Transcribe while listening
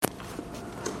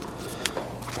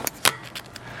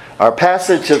Our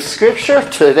passage of Scripture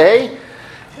today,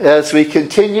 as we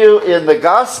continue in the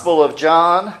Gospel of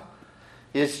John,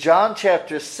 is John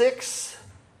chapter 6,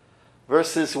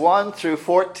 verses 1 through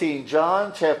 14.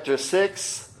 John chapter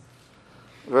 6,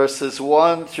 verses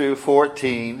 1 through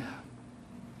 14.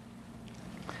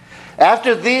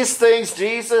 After these things,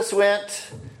 Jesus went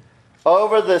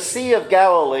over the Sea of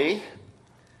Galilee,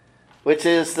 which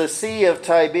is the Sea of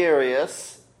Tiberias.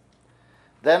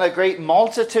 Then a great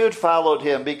multitude followed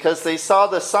him, because they saw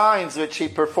the signs which he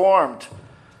performed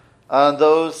on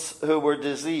those who were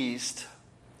diseased.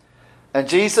 And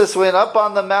Jesus went up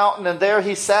on the mountain, and there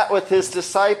he sat with his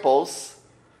disciples.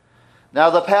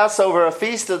 Now the Passover, a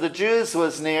feast of the Jews,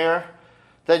 was near.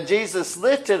 Then Jesus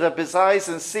lifted up his eyes,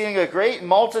 and seeing a great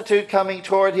multitude coming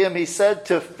toward him, he said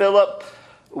to Philip,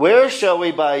 "Where shall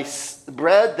we buy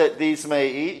bread that these may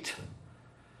eat?"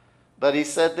 But he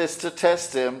said this to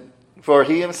test him, for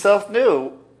he himself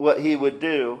knew what he would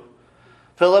do.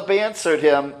 Philip answered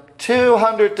him,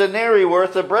 200 denarii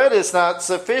worth of bread is not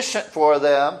sufficient for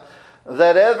them,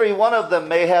 that every one of them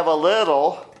may have a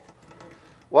little.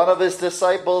 One of his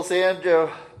disciples, Andrew,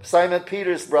 Simon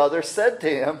Peter's brother, said to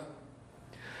him,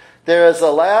 "There is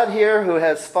a lad here who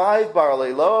has 5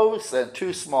 barley loaves and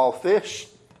 2 small fish.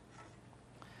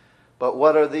 But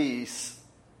what are these,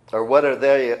 or what are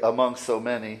they among so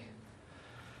many?"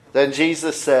 Then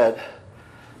Jesus said,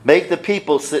 "Make the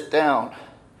people sit down."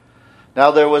 Now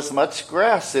there was much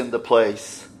grass in the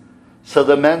place. So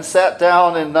the men sat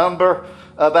down in number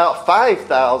about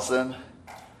 5,000.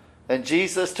 And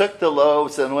Jesus took the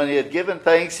loaves, and when he had given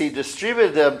thanks, he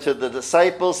distributed them to the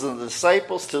disciples, and the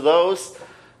disciples to those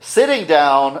sitting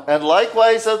down, and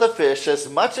likewise of the fish, as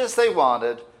much as they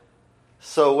wanted.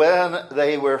 So when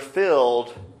they were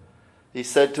filled, he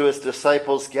said to his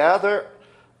disciples, "Gather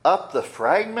up the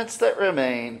fragments that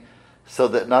remain, so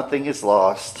that nothing is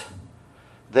lost."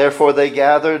 Therefore they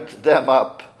gathered them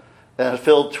up and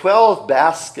filled 12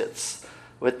 baskets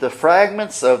with the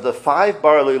fragments of the 5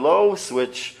 barley loaves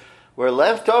which were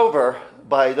left over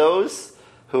by those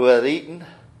who had eaten.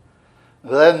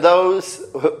 Then those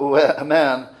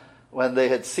men, when they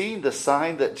had seen the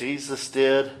sign that Jesus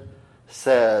did,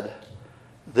 said,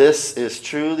 "This is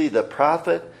truly the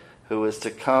prophet who is to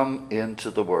come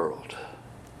into the world."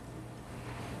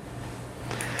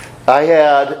 I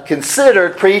had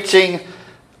considered preaching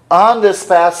on this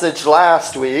passage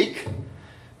last week,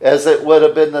 as it would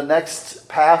have been the next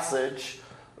passage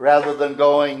rather than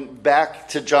going back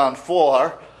to John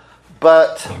 4.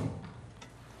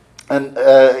 And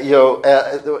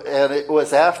it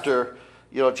was after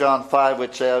John 5,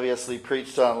 which I obviously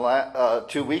preached on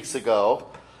 2 weeks ago.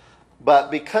 But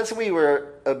because we were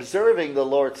observing the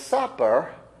Lord's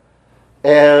Supper,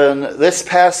 and this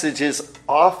passage is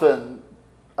often,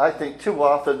 I think, too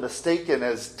often mistaken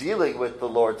as dealing with the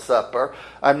Lord's Supper.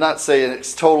 I'm not saying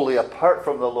it's totally apart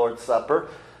from the Lord's Supper,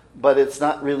 but it's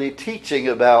not really teaching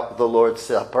about the Lord's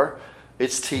Supper.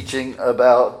 It's teaching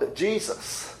about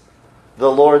Jesus. The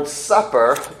Lord's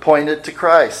Supper pointed to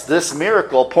Christ. This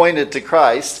miracle pointed to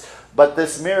Christ, but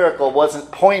this miracle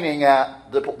wasn't pointing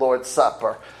at the Lord's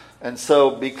Supper. And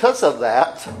so because of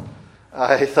that,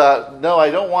 I thought, no, I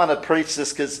don't want to preach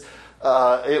this because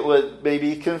it would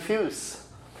maybe confuse.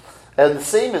 And the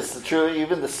same is true,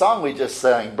 even the song we just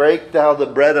sang, "Break thou the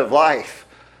bread of life,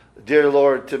 dear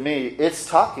Lord, to me." It's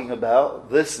talking about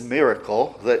this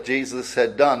miracle that Jesus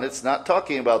had done. It's not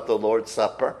talking about the Lord's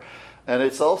Supper. And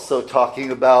it's also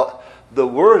talking about the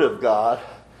Word of God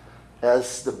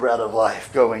as the bread of life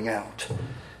going out.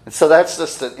 And so that's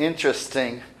just an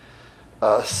interesting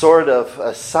sort of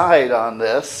aside on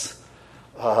this.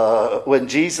 When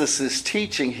Jesus is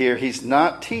teaching here, he's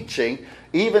not teaching,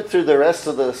 even through the rest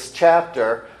of this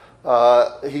chapter,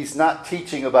 he's not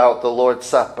teaching about the Lord's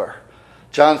Supper.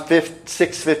 John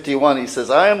 6:51, he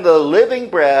says, "I am the living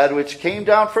bread which came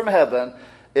down from heaven.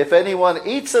 If anyone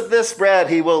eats of this bread,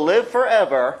 he will live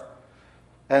forever.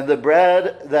 And the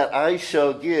bread that I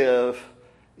shall give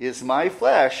is my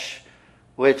flesh,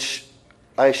 which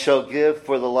I shall give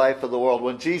for the life of the world."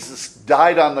 When Jesus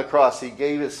died on the cross, he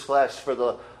gave his flesh for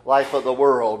the life of the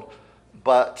world.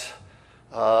 But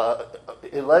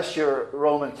unless you're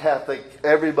Roman Catholic,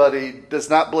 everybody does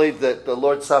not believe that the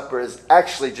Lord's Supper is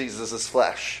actually Jesus'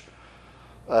 flesh.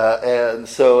 And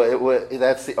so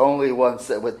that's the only ones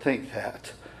that would think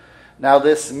that. Now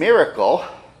this miracle,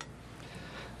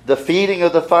 the feeding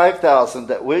of the 5,000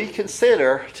 that we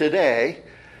consider today,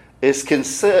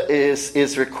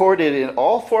 is recorded in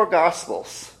all 4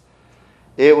 Gospels.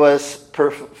 It was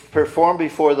performed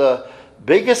before the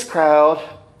biggest crowd,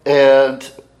 and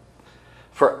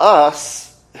for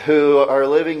us who are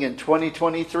living in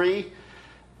 2023,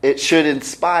 it should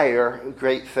inspire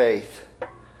great faith.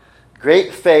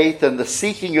 Great faith and the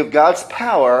seeking of God's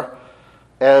power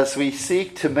as we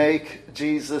seek to make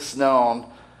Jesus known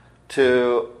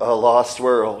to a lost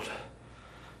world.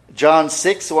 John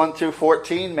 6, 1 through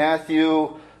 14,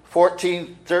 Matthew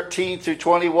 14, 13 through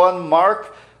 21,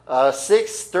 Mark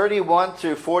 6, 31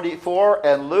 through 44,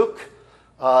 and Luke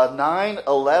 9,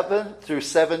 11 through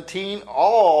 17,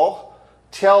 all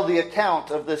tell the account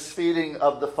of this feeding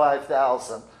of the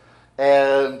 5,000.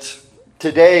 And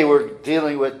today we're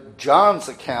dealing with John's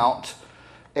account.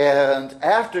 And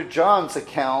after John's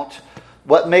account,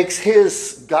 what makes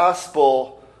his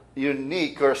gospel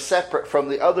unique or separate from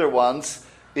the other ones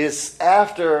is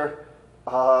after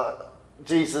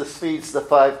Jesus feeds the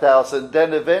 5,000,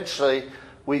 then eventually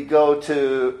we go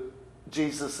to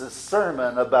Jesus'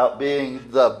 sermon about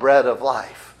being the bread of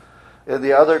life. In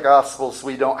the other Gospels,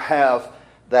 we don't have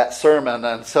that sermon,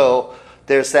 and so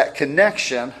there's that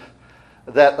connection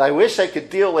that I wish I could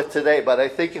deal with today, but I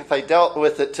think if I dealt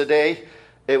with it today,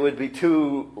 it would be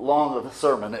too long of a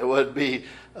sermon. It would be,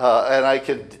 and I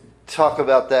could talk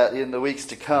about that in the weeks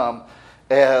to come.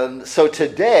 And so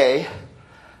today,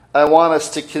 I want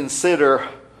us to consider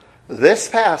this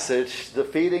passage, the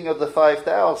feeding of the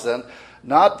 5,000,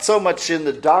 not so much in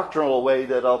the doctrinal way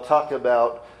that I'll talk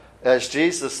about as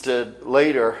Jesus did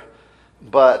later,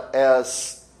 but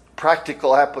as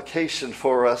practical application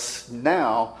for us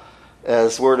now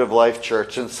as Word of Life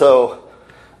Church. And so,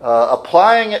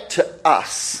 applying it to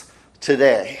us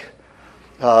today,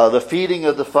 the feeding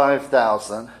of the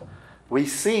 5,000, we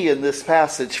see in this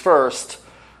passage first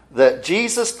that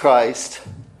Jesus Christ,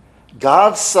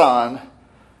 God's Son,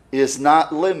 is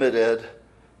not limited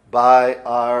by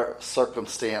our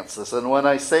circumstances. And when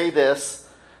I say this,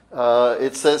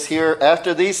 it says here,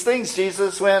 after these things,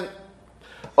 Jesus went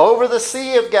over the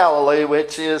Sea of Galilee,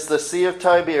 which is the Sea of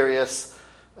Tiberias,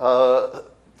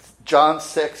 John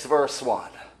 6, verse 1.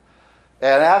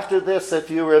 And after this, if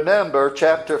you remember,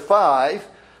 chapter 5,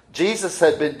 Jesus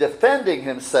had been defending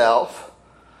himself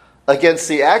against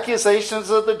the accusations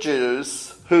of the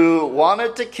Jews who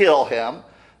wanted to kill him.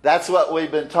 That's what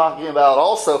we've been talking about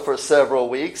also for several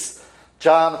weeks.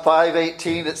 John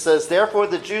 5:18, it says, therefore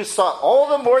the Jews sought all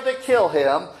the more to kill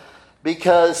him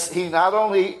because he not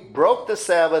only broke the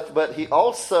Sabbath, but he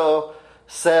also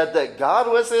said that God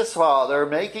was his Father,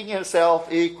 making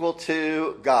himself equal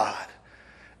to God.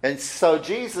 And so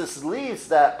Jesus leaves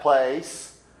that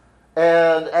place,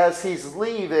 and as he's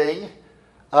leaving,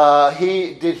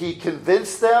 did he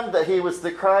convince them that he was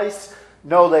the Christ?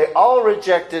 No, they all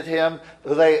rejected him.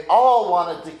 They all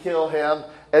wanted to kill him.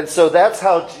 And so that's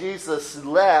how Jesus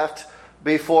left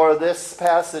before this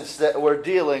passage that we're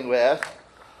dealing with.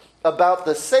 About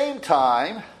the same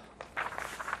time,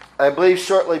 I believe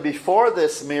shortly before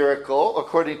this miracle,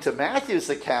 according to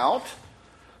Matthew's account,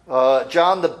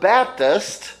 John the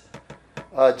Baptist,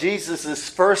 Jesus'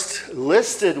 first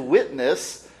listed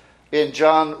witness in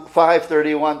John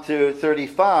 5:31 through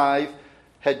 35,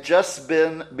 had just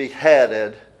been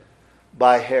beheaded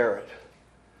by Herod.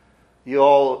 You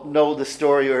all know the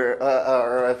story,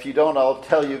 or if you don't, I'll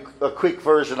tell you a quick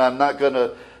version. I'm not going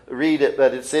to read it,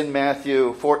 but it's in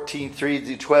Matthew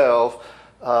 14:3-12.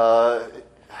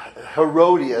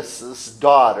 Herodias'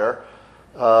 daughter,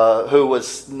 who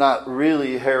was not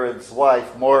really Herod's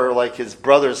wife, more like his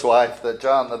brother's wife that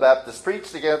John the Baptist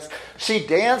preached against, she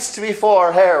danced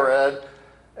before Herod,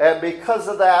 and because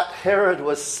of that, Herod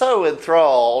was so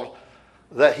enthralled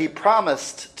that he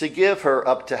promised to give her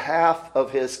up to half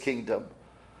of his kingdom.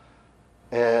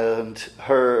 And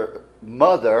her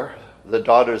mother, the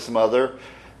daughter's mother,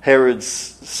 Herod's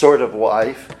sort of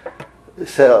wife,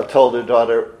 told her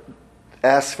daughter,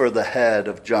 ask for the head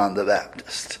of John the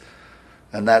Baptist.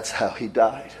 And that's how he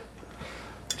died.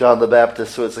 John the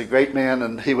Baptist was a great man,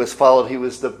 and he was followed. He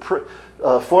was the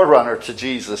forerunner to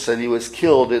Jesus, and he was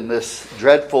killed in this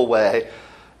dreadful way.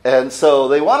 And so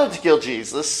they wanted to kill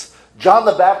Jesus. John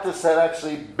the Baptist had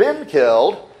actually been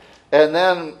killed, and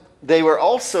then they were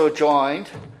also joined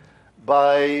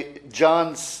by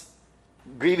John's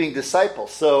grieving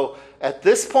disciples. So at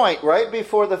this point, right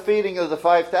before the feeding of the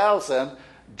 5,000,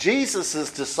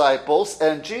 Jesus' disciples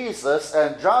and Jesus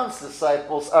and John's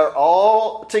disciples are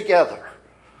all together.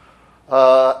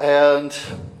 And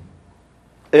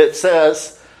it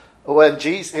says, when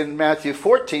Jesus, in Matthew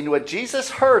 14, when Jesus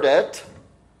heard it,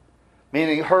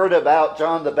 meaning heard about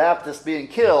John the Baptist being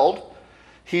killed,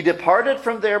 he departed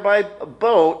from there by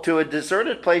boat to a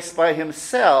deserted place by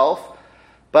himself.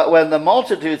 But when the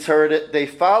multitudes heard it, they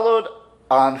followed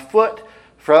on foot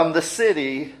from the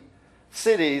cities.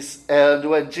 And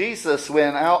when Jesus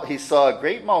went out, he saw a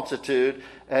great multitude,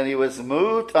 and he was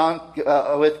moved on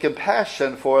with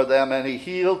compassion for them, and he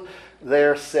healed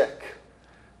their sick.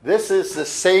 This is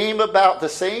about the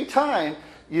same time.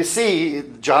 You see,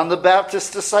 John the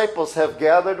Baptist's disciples have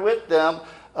gathered with them.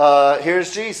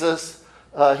 Here's Jesus.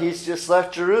 He's just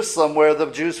left Jerusalem, where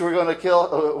the Jews were going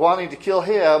to wanting to kill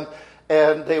him,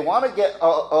 and they want to get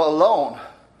alone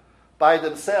by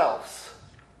themselves.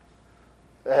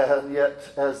 And yet,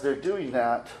 as they're doing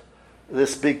that,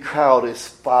 this big crowd is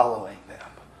following them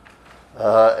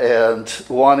and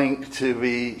wanting to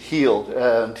be healed.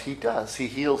 And he does. He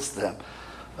heals them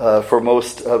for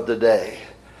most of the day.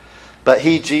 But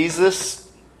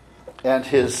Jesus, and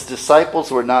his disciples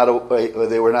were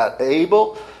not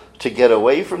able to get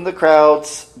away from the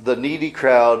crowds, the needy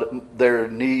crowd. Their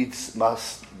needs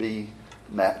must be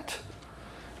met.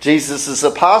 Jesus'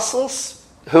 apostles,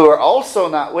 who are also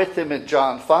not with him in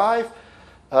John 5,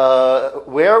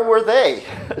 where were they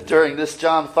during this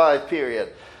John 5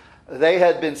 period? They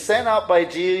had been sent out by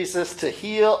Jesus to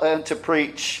heal and to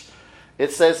preach.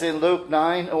 It says in Luke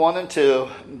 9, 1 and 2,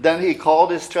 then he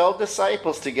called his 12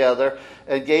 disciples together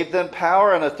and gave them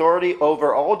power and authority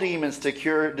over all demons to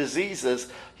cure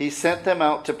diseases. He sent them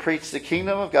out to preach the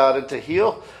kingdom of God and to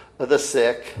heal the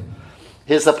sick.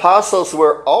 His apostles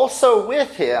were also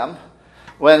with him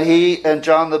when he and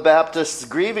John the Baptist's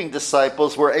grieving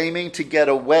disciples were aiming to get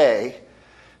away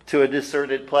to a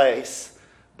deserted place,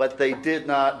 but they did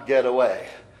not get away.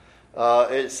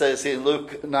 It says in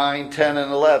Luke 9, 10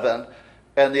 and 11,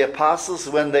 and the apostles,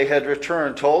 when they had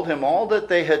returned, told him all that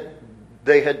they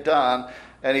had done,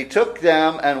 and he took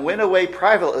them and went away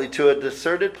privately to a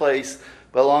deserted place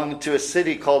belonging to a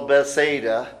city called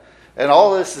Bethsaida. And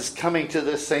all this is coming to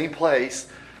the same place.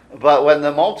 But when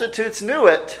the multitudes knew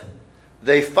it,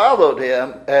 they followed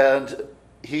him, and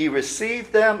he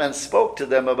received them and spoke to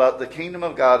them about the kingdom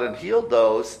of God and healed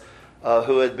those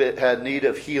who had need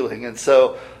of healing. And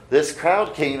so this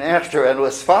crowd came after and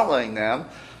was following them.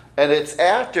 And it's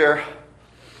after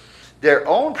their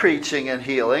own preaching and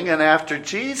healing, and after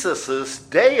Jesus'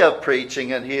 day of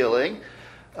preaching and healing,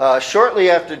 shortly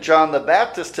after John the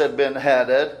Baptist had been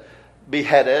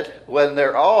beheaded, when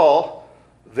they're all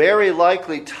very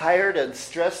likely tired and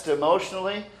stressed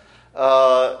emotionally.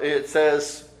 It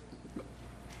says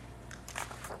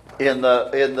in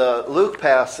the Luke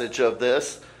passage of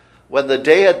this, when the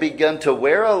day had begun to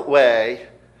wear away,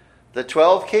 the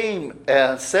 12 came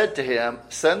and said to him,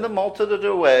 send the multitude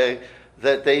away,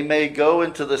 that they may go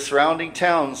into the surrounding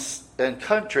towns and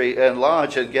country and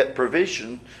lodge and get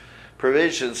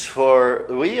provisions, for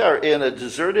we are in a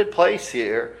deserted place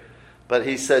here. But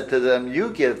he said to them, you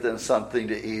give them something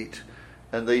to eat.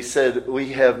 And they said,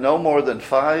 we have no more than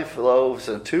 5 loaves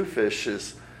and 2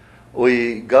 fishes.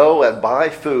 We go and buy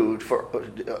food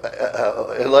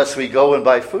unless we go and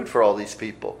buy food for all these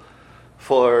people.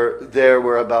 For there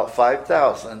were about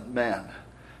 5,000 men.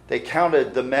 They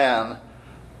counted the men.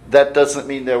 That doesn't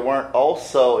mean there weren't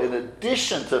also, in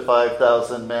addition to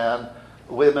 5,000 men,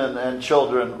 women and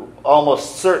children.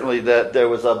 Almost certainly that there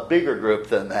was a bigger group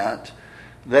than that.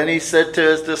 Then he said to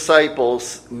his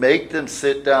disciples, make them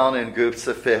sit down in groups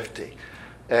of 50.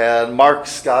 And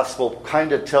Mark's gospel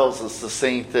kind of tells us the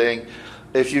same thing.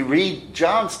 If you read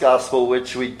John's gospel,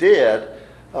 which we did,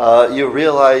 you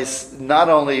realize not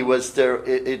only was there,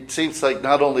 it seems like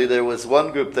not only there was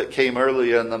one group that came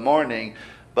early in the morning,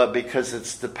 but because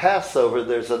it's the Passover,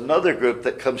 there's another group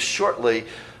that comes shortly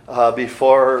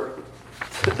before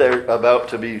they're about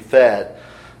to be fed.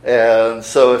 And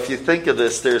so if you think of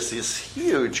this, there's this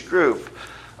huge group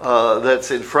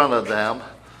that's in front of them.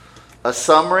 A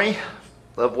summary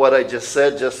of what I just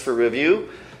said, just for review.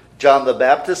 John the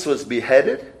Baptist was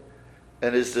beheaded,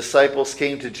 and his disciples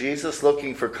came to Jesus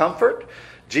looking for comfort.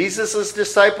 Jesus'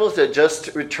 disciples had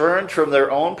just returned from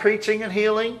their own preaching and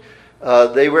healing.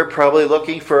 They were probably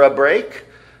looking for a break.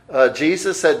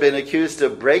 Jesus had been accused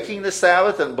of breaking the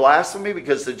Sabbath and blasphemy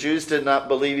because the Jews did not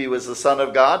believe he was the Son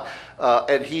of God.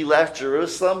 And he left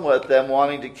Jerusalem with them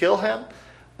wanting to kill him.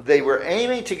 They were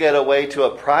aiming to get away to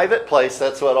a private place.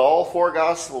 That's what all 4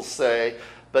 Gospels say.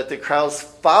 But the crowds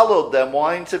followed them,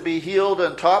 wanting to be healed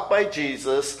and taught by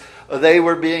Jesus. They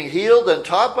were being healed and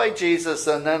taught by Jesus.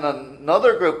 And then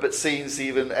another group, it seems,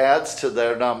 even adds to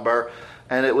their number.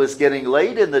 And it was getting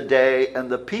late in the day, and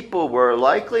the people were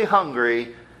likely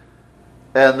hungry,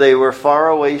 and they were far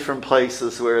away from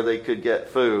places where they could get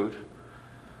food.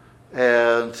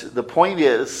 And the point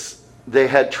is, they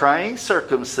had trying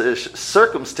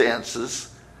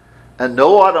circumstances, and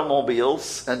no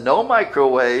automobiles, and no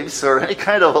microwaves, or any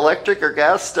kind of electric or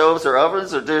gas stoves, or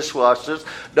ovens, or dishwashers.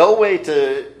 No way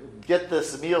to get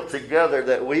this meal together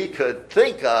that we could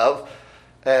think of.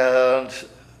 And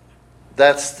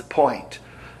that's the point.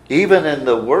 Even in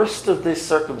the worst of these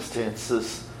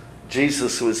circumstances,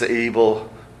 Jesus was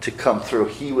able to come through.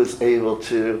 He was able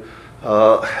to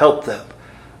help them.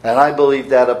 And I believe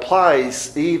that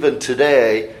applies even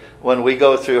today when we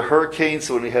go through hurricanes,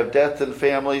 when we have death in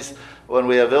families, when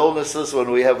we have illnesses, when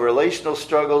we have relational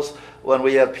struggles, when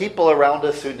we have people around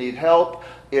us who need help.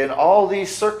 In all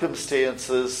these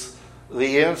circumstances,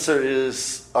 the answer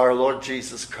is our Lord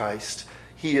Jesus Christ.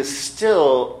 He is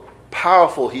still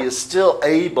powerful. He is still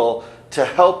able to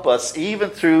help us even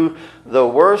through the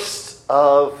worst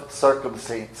of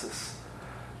circumstances.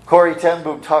 Corrie ten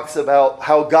Boom talks about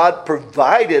how God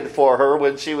provided for her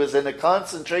when she was in a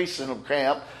concentration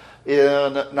camp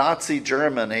in Nazi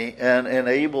Germany and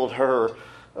enabled her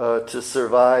to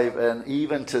survive and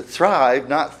even to thrive,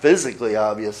 not physically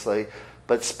obviously,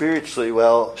 but spiritually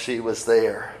while she was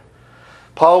there.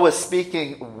 Paul was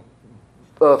speaking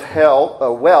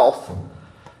of wealth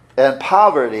and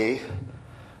poverty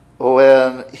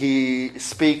when he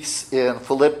speaks in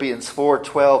Philippians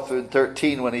 4:12 through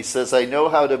 13, when he says, I know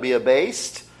how to be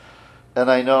abased,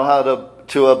 and I know how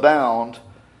to abound.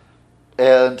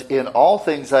 And in all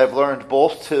things I have learned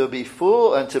both to be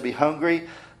full and to be hungry,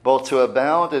 both to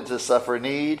abound and to suffer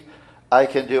need. I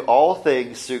can do all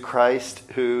things through Christ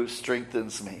who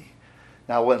strengthens me.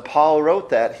 Now, when Paul wrote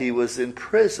that, he was in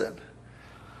prison.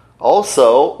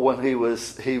 Also, when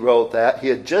he wrote that, he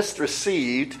had just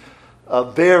received a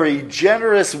very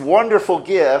generous, wonderful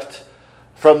gift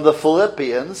from the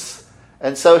Philippians.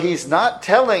 And so he's not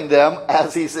telling them,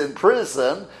 as he's in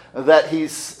prison, that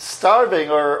he's starving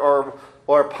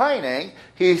or pining.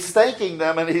 He's thanking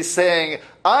them and he's saying,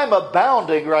 I'm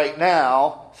abounding right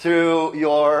now through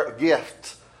your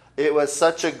gift. It was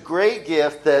such a great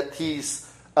gift that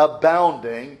he's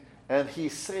abounding, and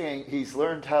he's saying he's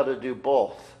learned how to do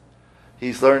both.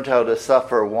 He's learned how to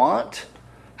suffer want,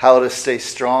 how to stay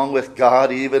strong with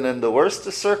God even in the worst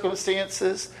of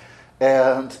circumstances,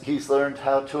 and he's learned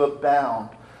how to abound,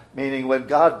 meaning when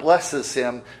God blesses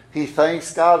him, he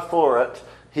thanks God for it.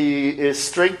 He is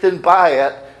strengthened by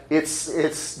it.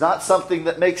 It's not something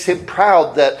that makes him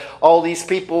proud that all these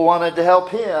people wanted to help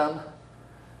him.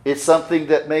 It's something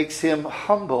that makes him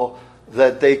humble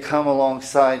that they come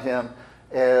alongside him.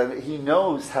 And he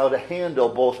knows how to handle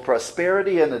both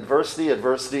prosperity and adversity,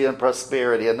 adversity and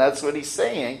prosperity. And that's what he's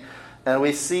saying. And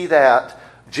we see that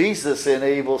Jesus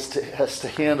enables us to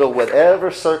handle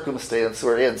whatever circumstance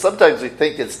we're in. Sometimes we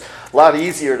think it's a lot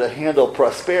easier to handle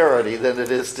prosperity than it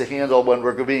is to handle when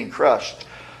we're being crushed.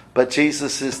 But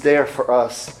Jesus is there for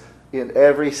us in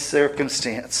every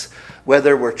circumstance,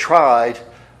 whether we're tried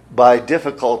by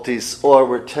difficulties or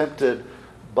we're tempted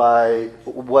by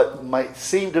what might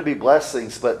seem to be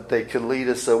blessings, but they can lead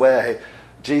us away.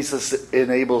 Jesus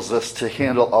enables us to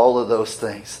handle all of those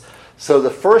things. So the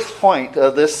first point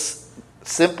of this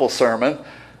simple sermon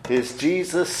is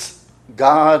Jesus,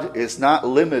 God, is not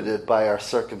limited by our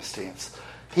circumstance.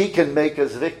 He can make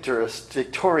us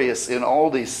victorious in all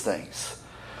these things.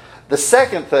 The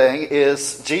second thing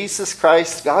is Jesus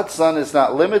Christ, God's Son, is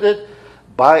not limited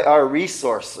by our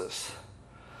resources.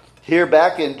 Here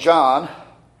back in John,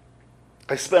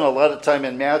 I spent a lot of time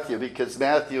in Matthew because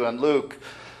Matthew and Luke,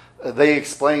 they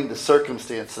explain the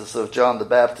circumstances of John the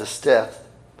Baptist's death.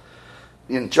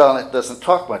 In John, it doesn't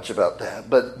talk much about that.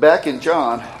 But back in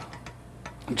John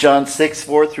 6,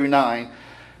 4 through 9,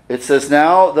 it says,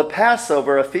 Now the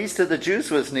Passover, a feast of the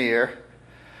Jews, was near.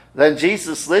 Then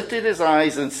Jesus lifted his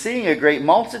eyes, and seeing a great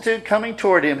multitude coming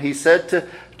toward him, he said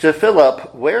to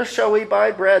Philip, Where shall we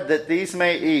buy bread that these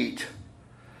may eat?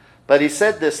 But he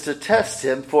said this to test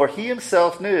him, for he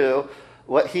himself knew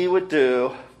what he would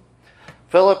do.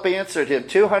 Philip answered him,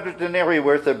 200 denarii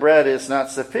worth of bread is not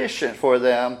sufficient for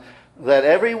them, that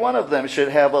every one of them should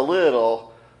have a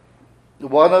little.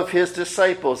 One of his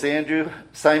disciples, Andrew,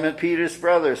 Simon Peter's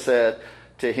brother, said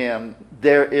to him,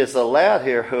 There is a lad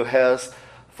here who has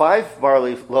 5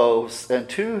 barley loaves and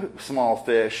 2 small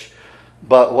fish,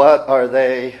 but what are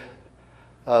they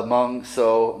among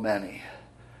so many?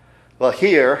 Well,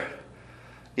 here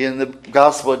in the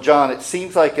Gospel of John, it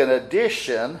seems like an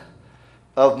addition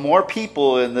of more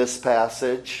people in this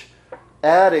passage,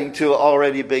 adding to an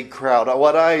already big crowd.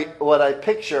 What I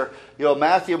picture,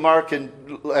 Matthew, Mark, and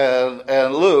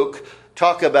Luke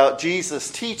talk about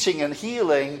Jesus teaching and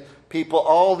healing people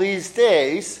all these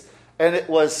days, and it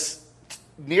was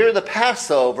near the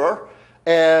Passover,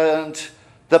 and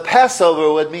the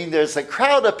Passover would mean there's a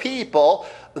crowd of people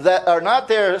that are not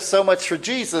there so much for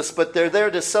Jesus, but they're there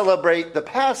to celebrate the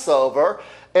Passover,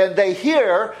 and they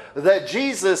hear that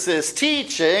Jesus is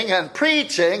teaching and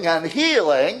preaching and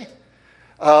healing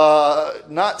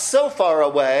not so far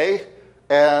away,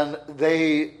 And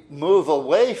they move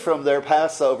away from their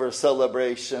Passover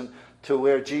celebration to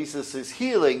where Jesus is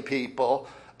healing people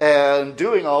and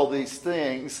doing all these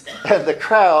things. And the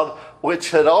crowd,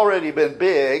 which had already been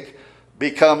big,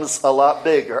 becomes a lot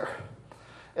bigger.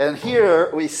 And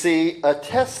here we see a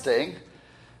testing,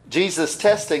 Jesus'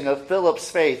 testing of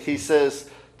Philip's faith. He says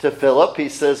to Philip, he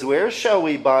says, "Where shall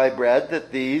we buy bread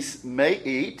that these may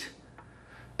eat?"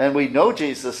 And we know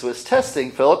Jesus was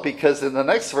testing Philip because in the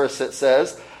next verse it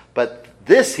says, "But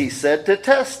this he said to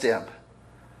test him,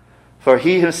 for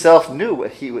he himself knew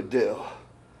what he would do."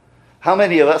 How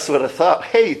many of us would have thought,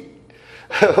 hey,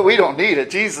 we don't need it.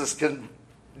 Jesus can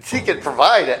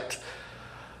provide it.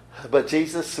 But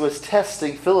Jesus was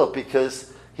testing Philip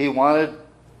because he wanted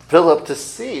Philip to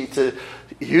see,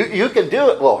 you can do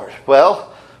it, Lord.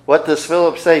 Well, what does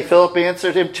Philip say? Philip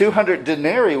answered him, 200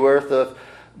 denarii worth of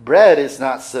bread is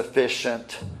not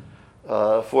sufficient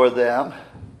for them,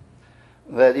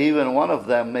 that even one of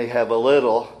them may have a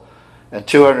little. And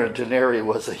 200 denarii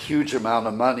was a huge amount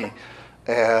of money.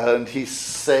 And he's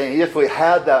saying, if we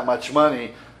had that much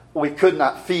money, we could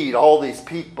not feed all these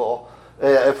people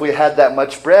if we had that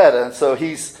much bread. And so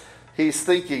he's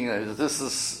thinking, this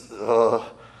is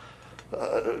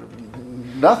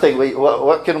nothing.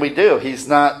 What can we do? He's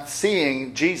not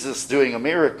seeing Jesus doing a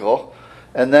miracle.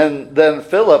 And then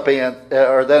Philip,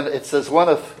 or then it says one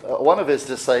of his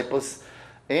disciples,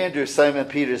 Andrew, Simon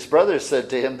Peter's brother,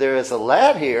 said to him, "There is a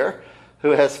lad here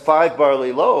who has 5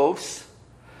 barley loaves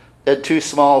and 2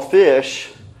 small fish,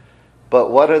 but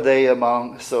what are they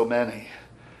among so many?"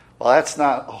 Well, that's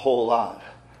not a whole lot.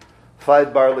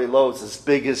 5 barley loaves, as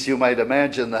big as you might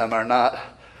imagine them, are not.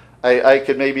 I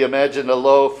could maybe imagine a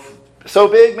loaf so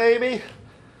big, maybe.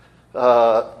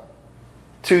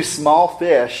 2 small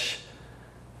fish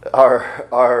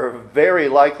are very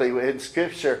likely in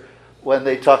Scripture. When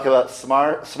they talk about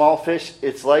small fish,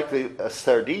 it's likely a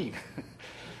sardine,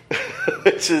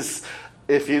 which is,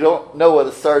 if you don't know what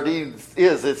a sardine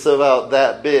is, it's about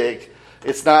that big.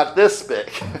 It's not this big.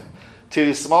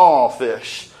 2 small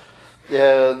fish.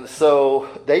 And so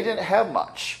they didn't have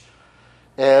much.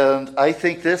 And I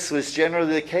think this was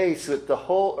generally the case with the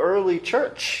whole early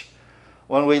church.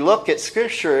 When we look at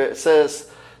Scripture, it says,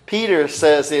 Peter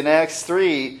says in Acts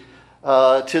 3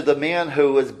 to the man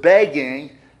who was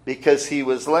begging because he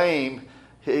was lame,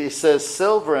 he says,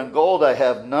 "Silver and gold I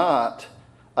have not,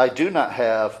 I do not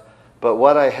have, but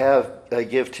what I have I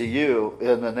give to you.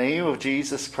 In the name of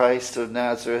Jesus Christ of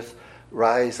Nazareth,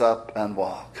 rise up and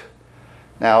walk."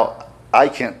 Now, I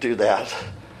can't do that.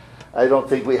 I don't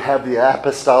think we have the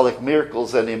apostolic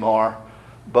miracles anymore,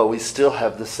 but we still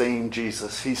have the same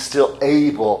Jesus. He's still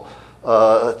able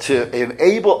to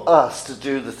enable us to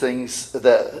do the things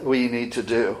that we need to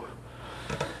do.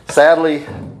 Sadly,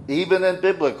 even in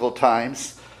biblical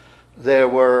times, there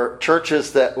were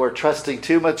churches that were trusting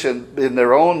too much in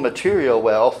their own material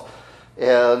wealth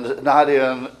and not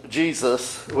in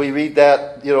Jesus. We read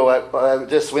that, I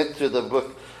just went through the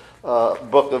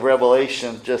book of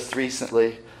Revelation just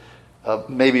recently.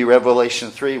 Maybe Revelation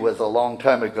 3 was a long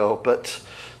time ago, but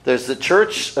there's the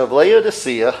church of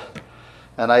Laodicea,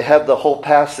 and I have the whole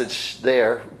passage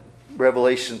there,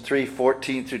 Revelation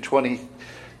 3:14 through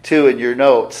 22 in your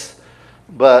notes.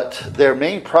 But their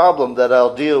main problem that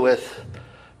I'll deal with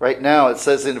right now, it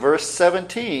says in verse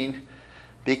 17,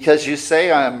 "Because you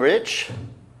say, I am rich,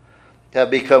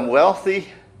 have become wealthy,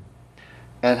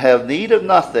 and have need of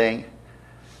nothing,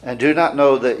 and do not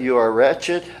know that you are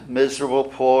wretched, miserable,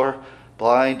 poor,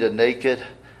 blind, and naked.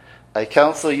 I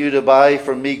counsel you to buy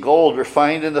from me gold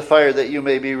refined in the fire, that you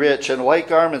may be rich, and white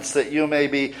garments, that you may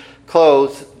be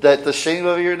clothed, that the shame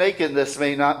of your nakedness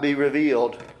may not be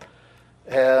revealed.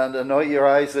 And anoint your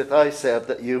eyes with eye salve,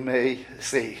 that you may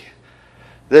see."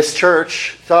 This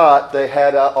church thought they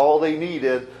had all they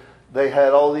needed. They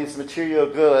had all these material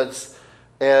goods.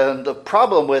 And the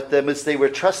problem with them is they were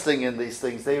trusting in these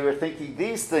things. They were thinking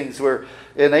these things were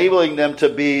enabling them to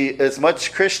be as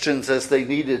much Christians as they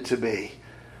needed to be.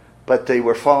 But they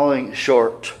were falling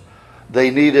short. They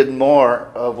needed more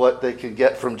of what they could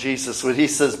get from Jesus. When he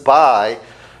says, "Buy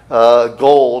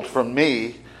gold from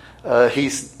me,"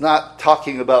 he's not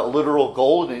talking about literal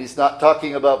gold, and he's not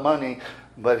talking about money,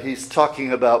 but he's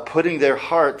talking about putting their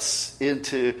hearts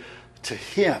into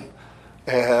him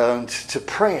and to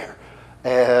prayer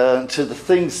and to the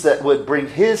things that would bring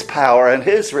his power and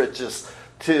his riches,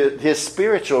 to his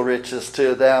spiritual riches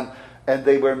to them. And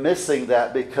they were missing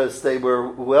that because they were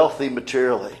wealthy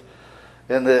materially.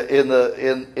 In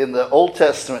the Old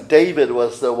Testament, David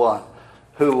was the one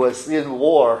who was in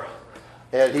war,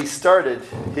 and he started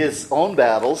his own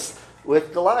battles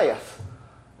with Goliath.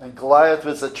 And Goliath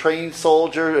was a trained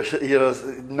soldier,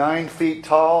 9 feet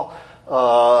tall,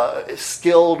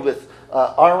 skilled with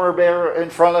armor bearer in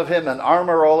front of him and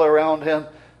armor all around him.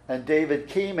 And David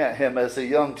came at him as a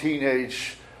young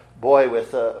teenage boy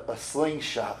with a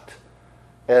slingshot.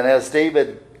 And as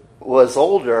David was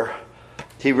older,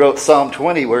 he wrote Psalm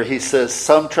 20 where he says,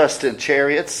 "Some trust in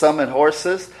chariots, some in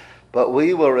horses, but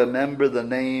we will remember the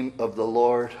name of the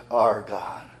Lord our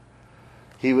God."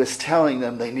 He was telling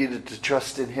them they needed to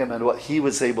trust in him and what he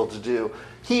was able to do.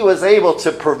 He was able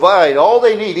to provide all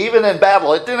they need, even in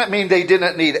battle. It didn't mean they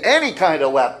didn't need any kind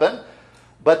of weapon,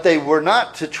 but they were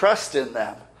not to trust in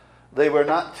them. They were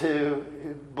not to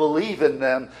believe in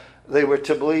them. They were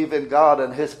to believe in God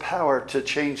and his power to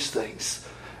change things.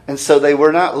 And so they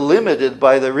were not limited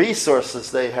by the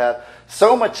resources they had.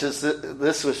 So much as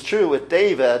this was true with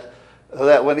David,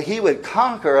 that when he would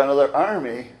conquer another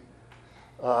army,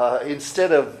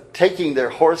 instead of taking their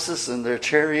horses and their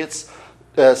chariots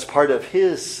as part of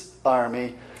his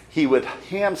army, he would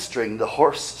hamstring the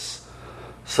horses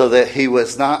so that he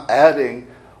was not adding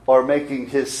or making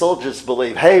his soldiers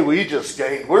believe, hey,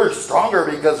 we're stronger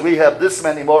because we have this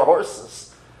many more horses.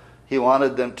 He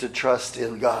wanted them to trust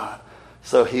in God.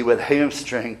 So he would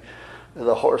hamstring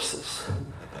the horses.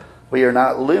 We are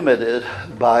not limited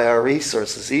by our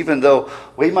resources. Even though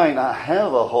we might not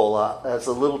have a whole lot as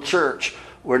a little church,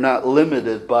 we're not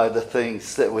limited by the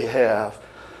things that we have.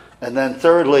 And then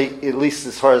thirdly, at least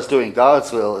as far as doing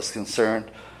God's will is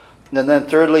concerned, and then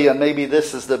thirdly, and maybe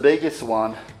this is the biggest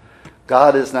one,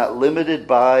 God is not limited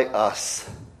by us.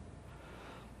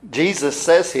 Jesus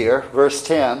says here, verse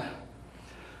 10,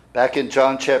 back in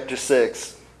John chapter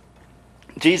 6,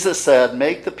 Jesus said,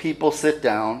 "Make the people sit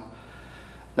down."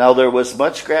 Now there was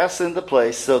much grass in the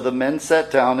place, so the men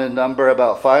sat down in number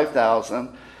about 5,000.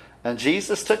 And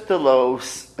Jesus took the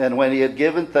loaves, and when he had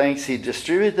given thanks, he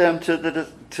distributed them to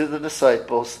the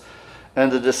disciples,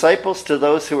 and the disciples to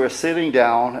those who were sitting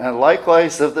down, and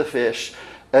likewise of the fish,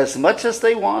 as much as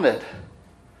they wanted.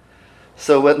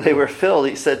 So when they were filled,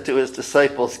 he said to his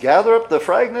disciples, "Gather up the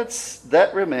fragments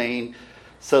that remain,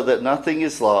 so that nothing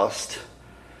is lost."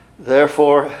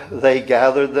 Therefore they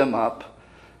gathered them up,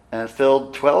 and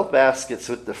filled 12 baskets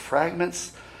with the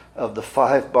fragments of the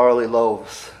 5 barley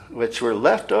loaves, which were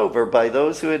left over by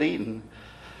those who had eaten.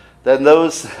 Then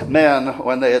those men,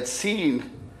 when they had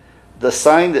seen the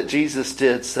sign that Jesus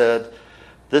did, said,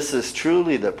 "This is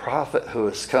truly the prophet who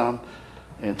has come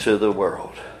into the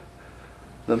world."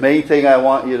 The main thing I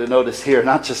want you to notice here,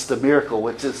 not just the miracle,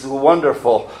 which is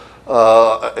wonderful,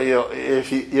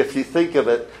 if you think of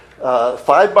it,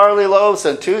 5 barley loaves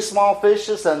and 2 small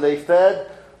fishes, and they fed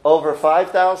over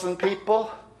 5,000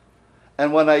 people.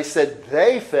 And when I said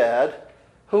they fed,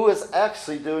 who was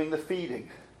actually doing the feeding?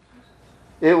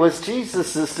 It was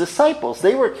Jesus' disciples.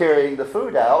 They were carrying the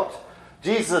food out.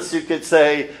 Jesus, you could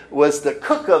say, was the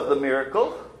cook of the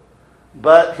miracle,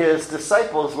 but his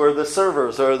disciples were the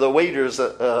servers or the waiters,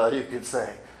 you could say,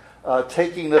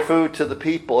 taking the food to the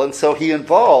people. And so he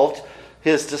involved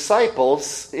his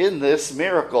disciples in this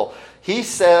miracle. He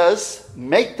says,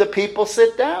 "Make the people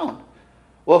sit down."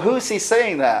 Well, who's he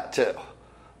saying that to?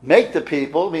 Make the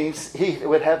people means he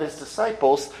would have his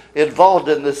disciples involved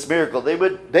in this miracle. They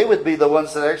would be the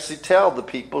ones that actually tell the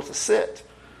people to sit.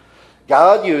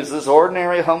 God uses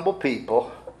ordinary, humble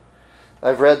people.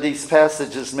 I've read these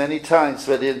passages many times,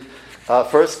 but in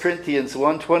 1 Corinthians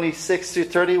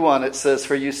 1:26-31, it says,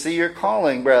 "For you see your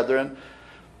calling, brethren,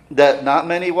 that not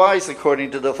many wise according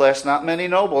to the flesh, not many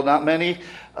noble, not many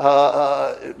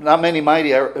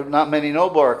mighty, not many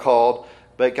noble are called.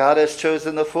 But God has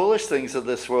chosen the foolish things of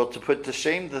this world to put to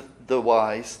shame the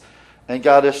wise. And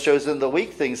God has chosen the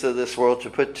weak things of this world to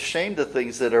put to shame the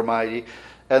things that are mighty.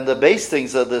 And the base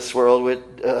things of this world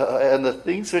and the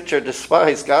things which are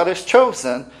despised, God has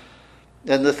chosen.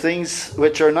 And the things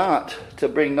which are not, to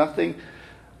bring to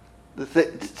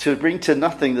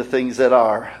nothing the things that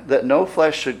are, that no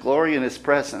flesh should glory in his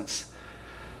presence.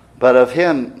 But of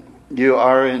him you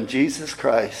are in Jesus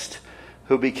Christ,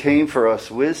 who became for us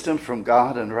wisdom from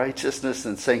God and righteousness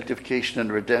and sanctification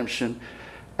and redemption,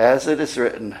 as it is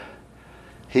written,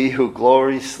 he who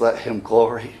glories, let him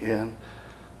glory in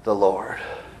the Lord.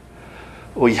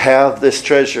 We have this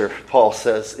treasure, Paul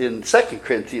says in 2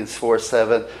 Corinthians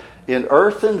 4:7, in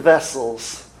earthen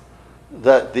vessels,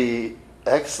 that the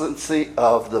excellency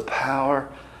of the power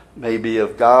may be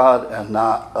of God and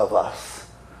not of us.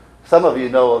 Some of you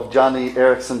know of Johnny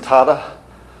Erickson Tada.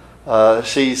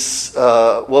 She's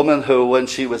a woman who, when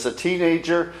she was a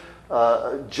teenager,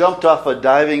 jumped off a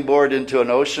diving board into an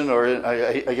ocean, or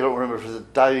I don't remember if it was a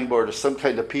diving board or some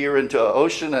kind of pier into an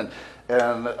ocean,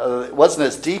 and it wasn't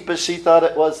as deep as she thought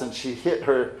it was, and she hit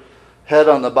her head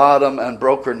on the bottom and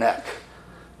broke her neck.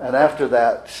 And after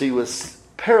that, she was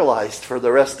paralyzed for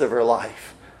the rest of her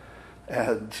life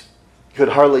and could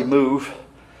hardly move,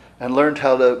 and learned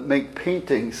how to make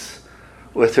paintings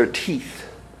with her teeth.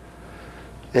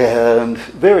 And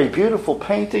very beautiful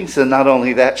paintings. And not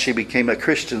only that, she became a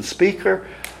Christian speaker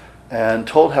and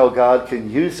told how God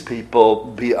can use people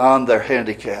beyond their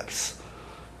handicaps.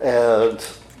 And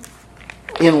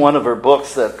in one of her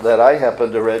books that I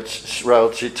happened to read,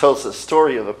 she tells the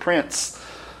story of a prince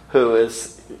who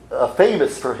is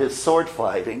famous for his sword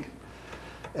fighting.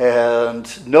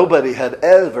 And nobody had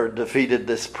ever defeated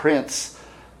this prince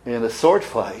in a sword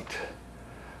fight.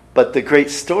 But the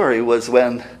great story was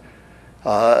when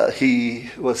he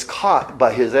was caught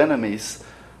by his enemies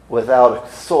without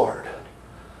a sword.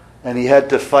 And he had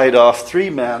to fight off 3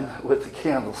 men with a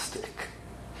candlestick.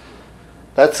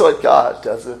 That's what God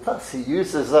does with us. He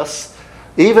uses us,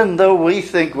 even though we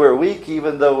think we're weak,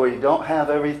 even though we don't have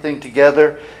everything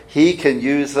together, He can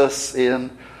use us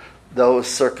in those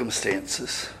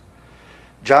circumstances.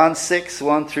 John 6,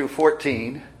 1 through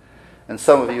 14, and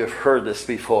some of you have heard this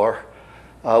before,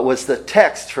 was the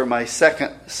text for my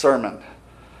second sermon.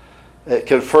 It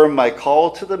confirmed my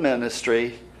call to the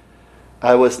ministry.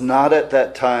 I was not at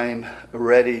that time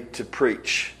ready to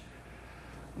preach.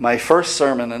 My first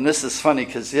sermon, and this is funny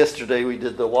because yesterday we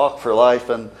did the Walk for Life,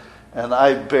 and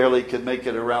I barely could make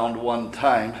it around one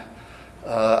time.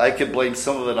 I could blame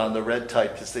some of it on the red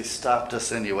tide because they stopped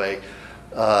us anyway.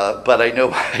 But I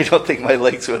don't think my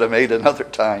legs would have made another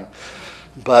time.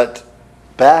 But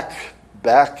back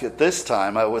at this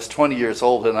time, I was 20 years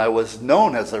old, and I was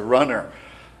known as a runner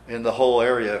in the whole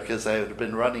area because I had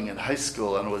been running in high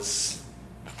school and was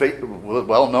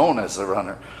well known as a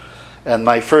runner. And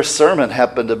my first sermon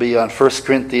happened to be on 1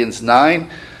 Corinthians 9,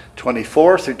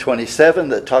 24 through 27,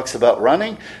 that talks about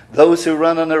running. Those who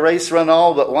run in a race run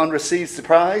all, but one receives the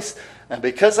prize. And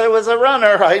because I was a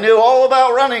runner, I knew all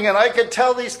about running, and I could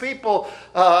tell these people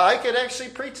I could actually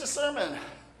preach a sermon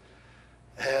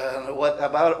and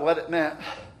what it meant.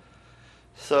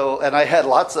 So, and I had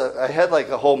like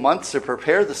a whole month to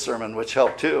prepare the sermon, which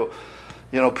helped too.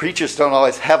 You know, preachers don't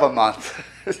always have a month.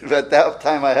 At that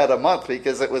time I had a month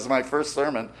because it was my first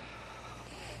sermon.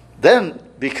 Then,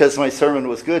 because my sermon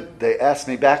was good, they asked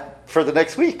me back for the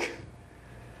next week.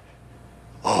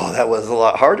 Oh, that was a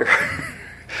lot harder.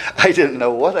 I didn't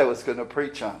know what I was going to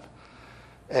preach on.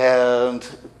 And,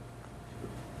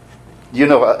 you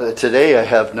know, today I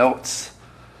have notes.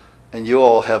 And you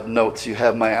all have notes. You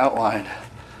have my outline.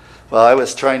 Well, I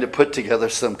was trying to put together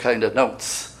some kind of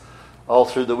notes all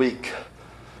through the week.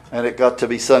 And it got to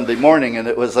be Sunday morning, and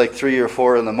it was like 3 or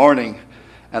 4 in the morning,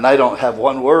 and I don't have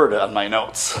one word on my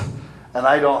notes. And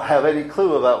I don't have any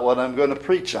clue about what I'm going to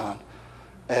preach on.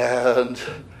 And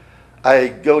I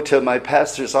go to my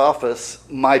pastor's office,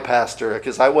 my pastor,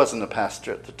 because I wasn't a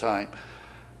pastor at the time.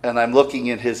 And I'm looking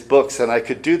in his books, and I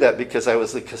could do that because I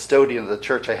was the custodian of the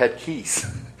church. I had keys.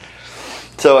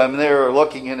 So I'm there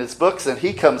looking in his books, and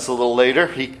he comes a little later.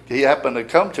 He happened to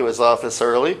come to his office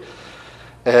early.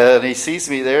 And he sees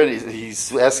me there, and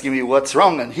he's asking me what's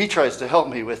wrong, and he tries to help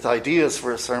me with ideas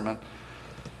for a sermon.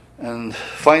 And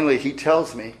finally he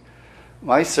tells me,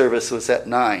 my service was at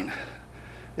 9.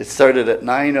 It started at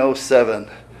 9:07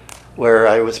 where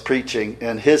I was preaching,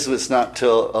 and his was not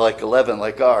till like 11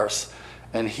 like ours.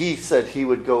 And he said he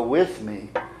would go with me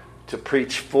to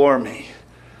preach for me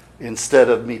instead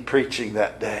of me preaching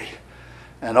that day.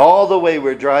 And all the way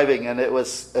we're driving, and it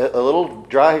was a little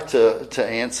drive to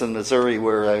Anson, Missouri,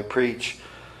 where I preach.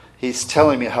 He's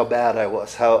telling me how bad I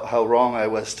was, how wrong I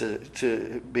was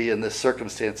to be in this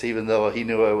circumstance, even though he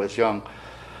knew I was young.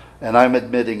 And I'm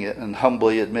admitting it and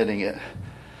humbly admitting it.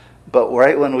 But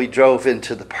right when we drove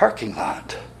into the parking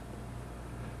lot,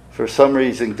 for some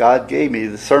reason God gave me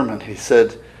the sermon. He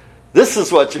said, "This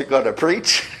is what you're going to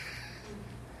preach."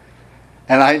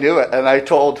 And I knew it. And I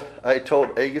told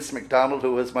Angus McDonald,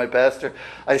 who was my pastor,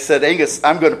 I said, "Angus,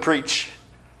 I'm going to preach."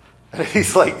 And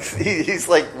he's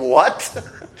like, "What?"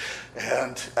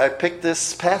 And I picked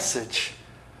this passage,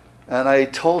 and I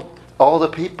told all the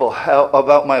people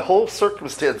about my whole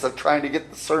circumstance of trying to get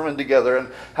the sermon together and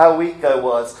how weak I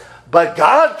was. But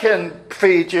God can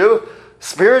feed you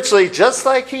spiritually just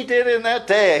like He did in that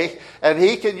day, and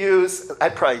He can use.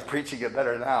 I'm probably preaching it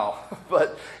better now,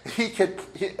 but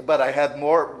But I had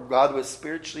more. God was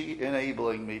spiritually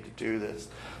enabling me to do this.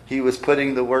 He was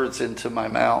putting the words into my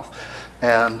mouth,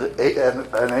 and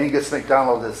Angus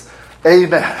McDonald is,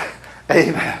 "Amen,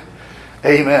 amen,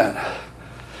 amen."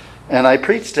 And I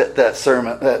preached at that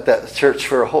sermon at that church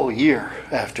for a whole year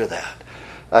after that.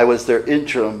 I was their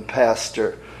interim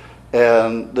pastor.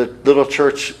 And the little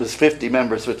church was 50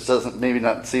 members, which doesn't maybe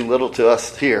not seem little to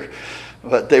us here.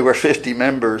 But they were 50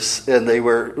 members, and they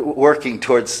were working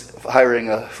towards hiring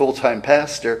a full-time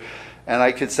pastor. And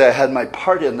I could say I had my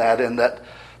part in that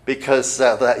because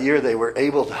that year they were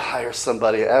able to hire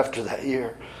somebody after that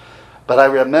year. But I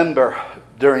remember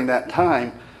during that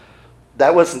time,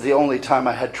 that wasn't the only time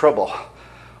I had trouble.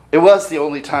 It was the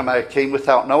only time I came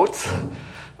without notes,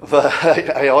 but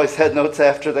I always had notes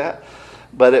after that.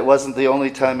 But it wasn't the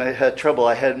only time I had trouble.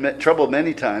 I had trouble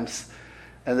many times.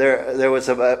 And there was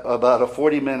about a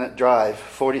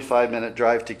 45-minute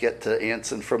drive to get to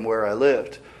Anson from where I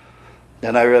lived.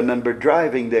 And I remember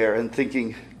driving there and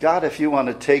thinking, God, if you want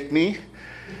to take me,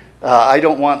 I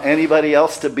don't want anybody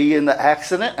else to be in the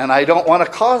accident, and I don't want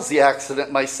to cause the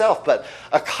accident myself. But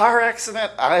a car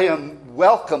accident, I am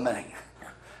welcoming.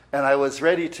 And I was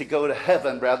ready to go to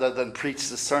heaven rather than preach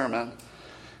the sermon.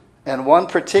 And one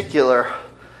particular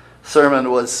sermon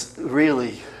was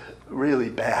really, really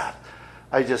bad.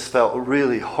 I just felt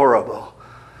really horrible.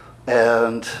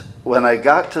 And when I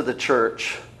got to the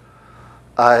church,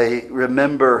 I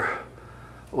remember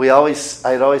I'd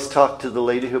always talk to the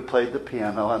lady who played the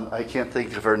piano, and I can't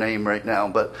think of her name right now,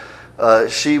 but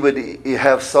she would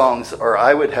have songs, or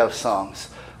I would have songs.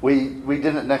 We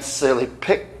didn't necessarily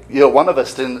pick, one of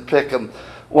us didn't pick them.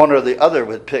 One or the other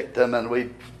would pick them, and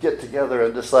we'd get together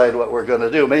and decide what we're going to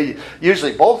do.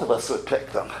 Usually both of us would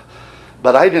pick them.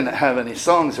 But I didn't have any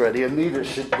songs ready, and neither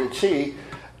did she.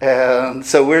 And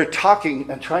so we're talking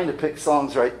and trying to pick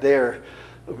songs right there,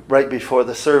 right before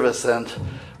the service. And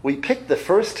we picked the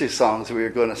first two songs we were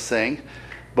going to sing,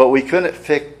 but we couldn't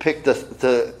pick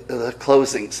the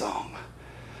closing song.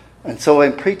 And so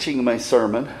I'm preaching my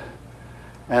sermon,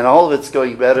 and all of it's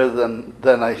going better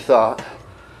than I thought,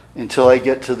 until I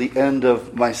get to the end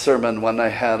of my sermon when I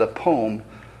had a poem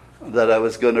that I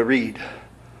was going to read.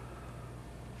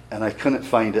 And I couldn't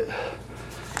find it.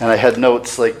 And I had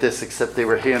notes like this, except they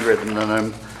were handwritten,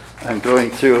 and I'm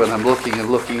going through and I'm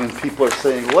looking, and people are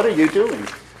saying, "What are you doing?"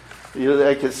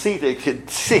 They could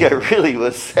see I really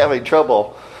was having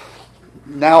trouble.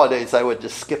 Nowadays I would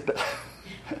just skip it.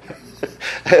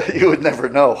 You would never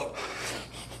know.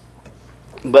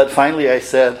 But finally I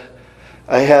said,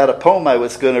 I had a poem I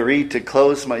was going to read to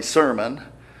close my sermon.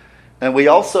 And we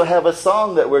also have a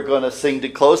song that we're going to sing to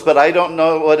close, but I don't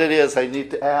know what it is. I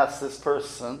need to ask this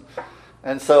person.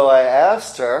 And so I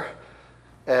asked her,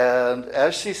 and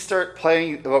as she started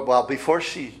playing, before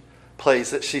she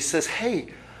plays it, she says, "Hey,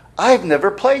 I've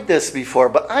never played this before,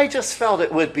 but I just felt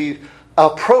it would be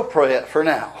appropriate for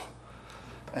now."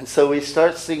 And so we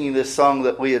start singing this song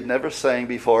that we had never sang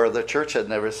before, the church had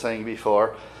never sang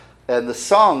before. And the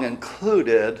song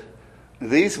included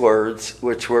these words,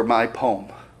 which were my poem.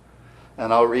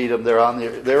 And I'll read them. They're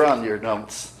on your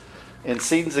notes. In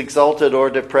scenes exalted or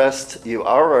depressed, you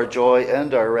are our joy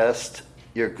and our rest.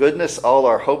 Your goodness all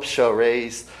our hopes shall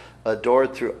raise,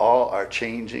 adored through all our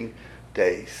changing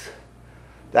days.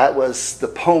 That was the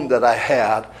poem that I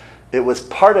had. It was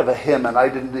part of a hymn, and I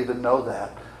didn't even know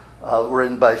that.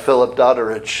 Written by Philip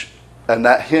Dodderidge, and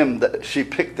that hymn that she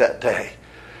picked that day.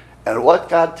 And what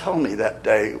God told me that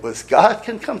day was God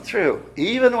can come through,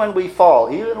 even when we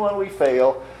fall, even when we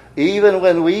fail, even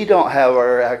when we don't have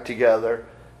our act together.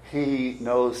 He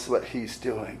knows what He's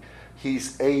doing.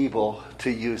 He's able to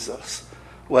use us.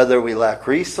 Whether we lack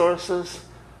resources,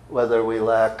 whether we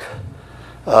lack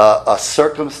a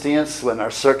circumstance, when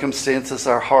our circumstances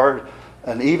are hard,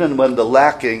 and even when the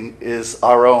lacking is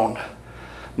our own.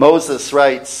 Moses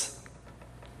writes,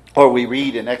 or we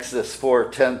read in Exodus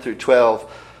 4:10 through 12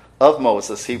 of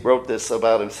Moses. He wrote this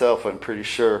about himself, I'm pretty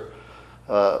sure.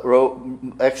 Wrote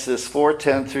Exodus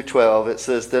 4:10 through 12. It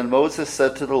says, "Then Moses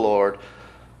said to the Lord,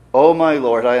 O my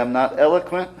Lord, I am not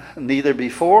eloquent, neither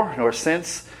before nor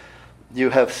since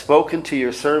you have spoken to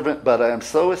your servant, but I am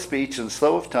slow of speech and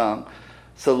slow of tongue.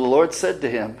 So the Lord said to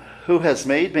him, Who has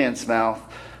made man's mouth,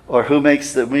 or who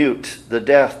makes the mute, the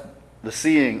deaf, the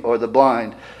seeing, or the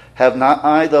blind? Have not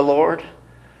I the Lord?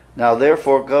 Now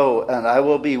therefore go, and I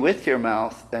will be with your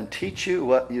mouth, and teach you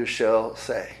what you shall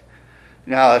say."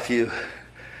 Now if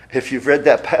you've read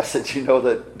that passage, you know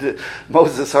that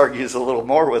Moses argues a little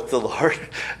more with the Lord.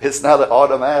 It's not an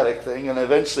automatic thing. And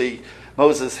eventually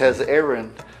Moses has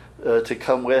Aaron to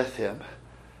come with him.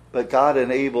 But God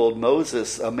enabled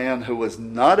Moses, a man who was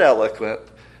not eloquent,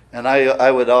 and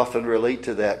I would often relate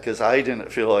to that because I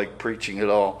didn't feel like preaching at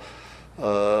all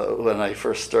when I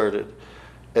first started.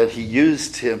 And He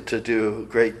used him to do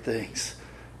great things.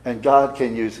 And God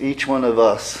can use each one of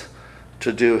us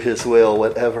to do His will,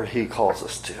 whatever He calls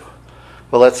us to.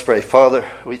 Well, let's pray. Father,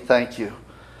 we thank You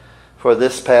for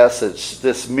this passage,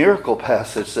 this miracle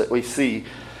passage that we see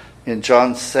in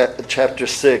John chapter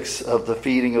 6 of the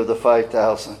feeding of the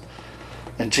 5,000.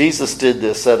 And Jesus did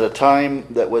this at a time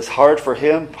that was hard for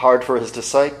him, hard for his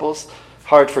disciples,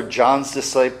 hard for John's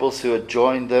disciples who had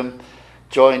joined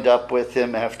up with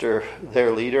him after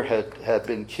their leader had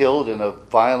been killed in a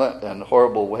violent and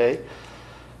horrible way.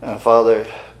 And Father,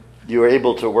 you were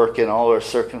able to work in all our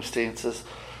circumstances.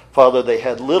 Father, they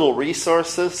had little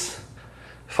resources.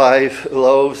 5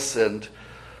 loaves and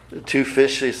 2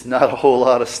 fish is not a whole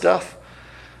lot of stuff.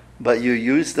 But you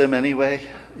used them anyway.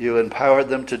 You empowered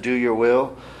them to do your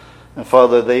will. And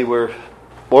Father, they were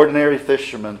ordinary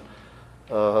fishermen.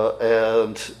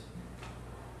 And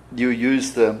you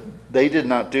used them. They did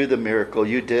not do the miracle.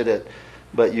 You did it.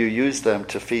 But you used them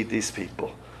to feed these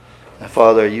people. And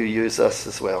Father, you use us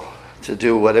as well to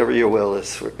do whatever your will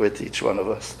is with each one of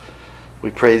us.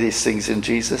 We pray these things in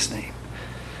Jesus' name.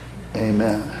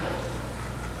 Amen.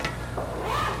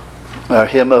 Our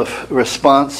hymn of response.